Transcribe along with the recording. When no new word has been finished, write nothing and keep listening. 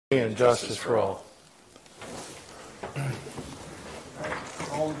And justice for all.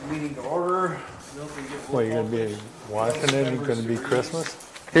 Call the meeting to order. What, you're going to be Washington? You're going to be Christmas?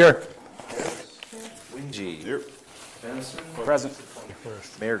 Here. Wingy. Here. Dennison. Present.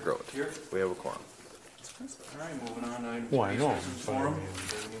 Mayor Grote. Here. We have a quorum. All right, moving on. Item Well, I know, citizens but I forum. mean-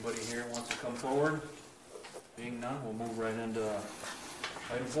 Does anybody here wants to come forward? Being none, we'll move right into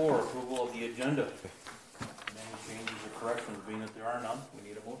item 4, approval of the agenda. Any changes or corrections? Being that there are none, we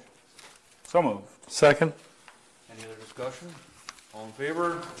need a motion. So moved. Second? Any other discussion? All in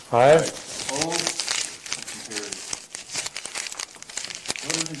favor? Aye. Opposed? Motion carries.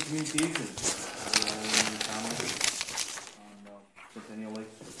 Orders and communications. Comments on Centennial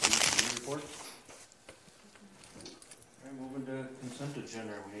Lakes Police report. All right, moving to consent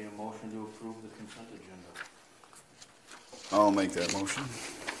agenda. We need a motion to approve the consent agenda. I'll make that motion.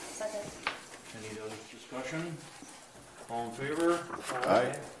 Second. Any other discussion? All in favor?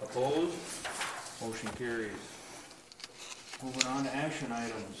 Aye. Opposed? Motion carries. Moving on to action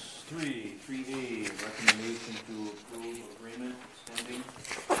items. 3A, recommendation to approve agreement extending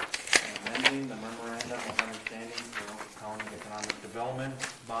and amending the memorandum of understanding for Anoka County economic development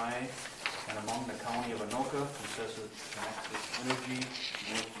by and among the County of Anoka, Nexus Energy,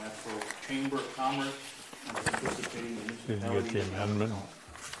 North Metro Chamber of Commerce, and participating Did you municipalities. get the amendment?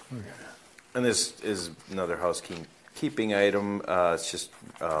 And this is another housekeeping item. It's just,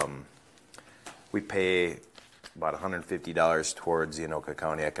 we pay about $150 towards the Anoka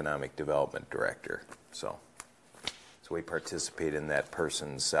County Economic Development Director. So we participate in that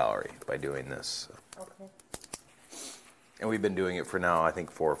person's salary by doing this. Okay. And we've been doing it for now, I think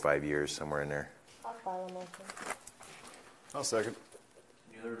 4 or 5 years, somewhere in there. I'll file a motion. I'll second.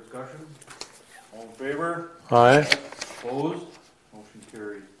 Any other discussion? All in favor? Aye. Opposed? Motion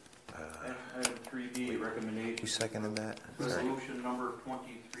carried. Item 3D, recommendation. Who seconded that? Sorry. Resolution number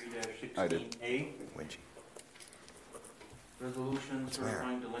I did. 23-16A. Wingy. Resolution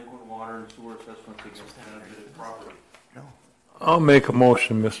certifying delinquent water and sewer assessments against tenanted property. No. I'll make a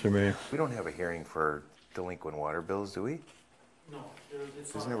motion, Mr. Mayor. We don't have a hearing for delinquent water bills, do we? No,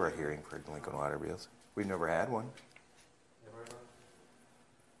 it's There's never a hearing for delinquent water bills. We've never had one.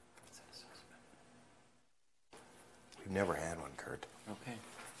 We've never had one, Kurt. Okay.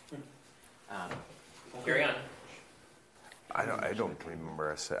 Carry on. I don't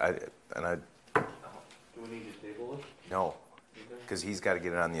remember us. Do we need to table it? No, because he's got to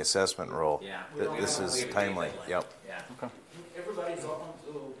get it on the assessment roll. Yeah. This is timely. Yep. Yeah. Everybody's welcome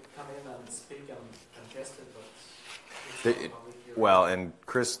to come in and speak and contest it, but it's They- not it- public hearing. Well, and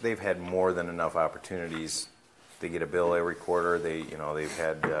Chris, they've had more than enough opportunities. They get a bill every quarter. They've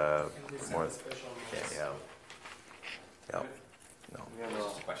had And this is more. a special notice. Yeah. Yep. No. We have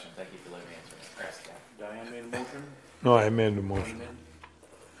Just a question. Thank you for letting me answer that. Press, yeah. Diane made a motion. No, I made the Wayne motion. made.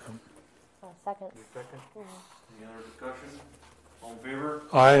 Second. You second. Any other discussion? All in favor?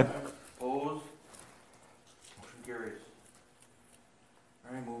 Aye. Opposed? Motion carries.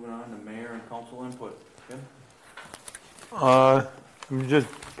 All right, moving on to mayor and council input. Tim? Let me just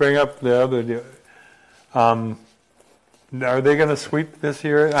bring up the other deal. Are they going to sweep this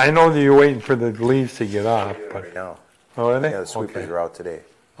year? I know that you're waiting for the leaves to get off, but, Right now. oh, are they? Yeah, the sweepers Okay. are out today.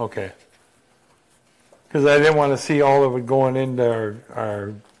 Okay. Because I didn't want to see all of it going into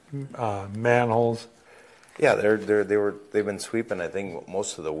our manholes. Yeah, they've been sweeping, I think,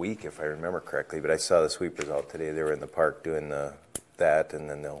 most of the week, if I remember correctly. But I saw the sweepers out today. They were in the park doing that, and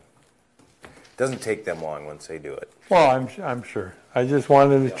then they'll. It doesn't take them long once they do it. Well, I'm sure. I just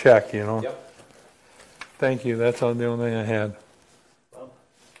wanted to check, you know. Yep. Thank you. That's all the only thing I had.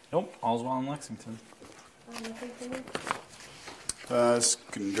 Nope. All's well in Lexington. Anything for me?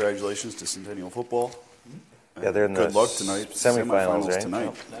 Congratulations to Centennial football. Yeah, they're in Good the luck tonight. semifinals, right?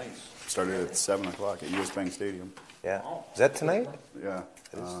 tonight. Nice. Started at 7 o'clock at US Bank Stadium. Yeah. Is that tonight? Yeah.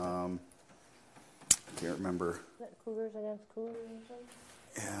 I can't remember. Is that Cougars against Cougars or something?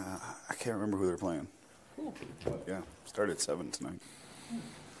 Yeah, I can't remember who they're playing. But yeah, started at 7 tonight. Yeah,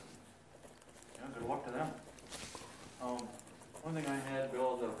 good luck to them. One thing I had,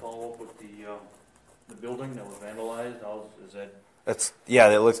 Bill, is to follow up with the building that was vandalized. Is that?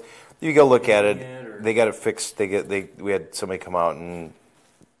 That looks. You go look at Or- it. They got it fixed. We had somebody come out and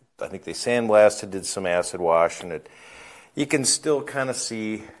I think they sandblasted, did some acid wash, and you can still kind of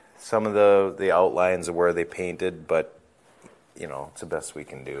see some of the outlines of where they painted, but it's the best we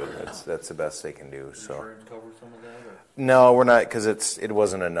can do. That's the best they can do. So Insurance cover some of that? Or? no, we're not, because it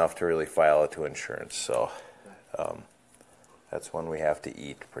wasn't enough to really file it to insurance. So that's one we have to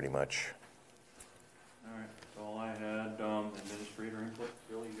eat pretty much. All right, that's all I had. Administrator input.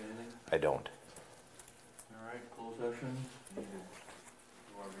 Bill, you got anything? I don't. All right, closed session. You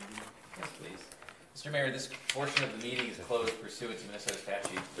want to read Mr. Mayor, this portion of the meeting is closed pursuant to Minnesota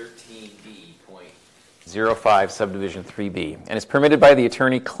Statute 13B.05 Subdivision 3B, and is permitted by the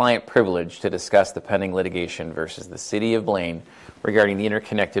attorney-client privilege to discuss the pending litigation versus the City of Blaine regarding the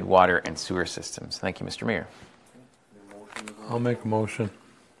interconnected water and sewer systems. Thank you, Mr. Mayor. Your motion is on. I'll make a motion.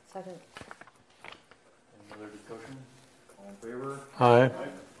 Second. Any other discussion? All in favor? Aye.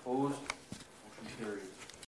 Opposed?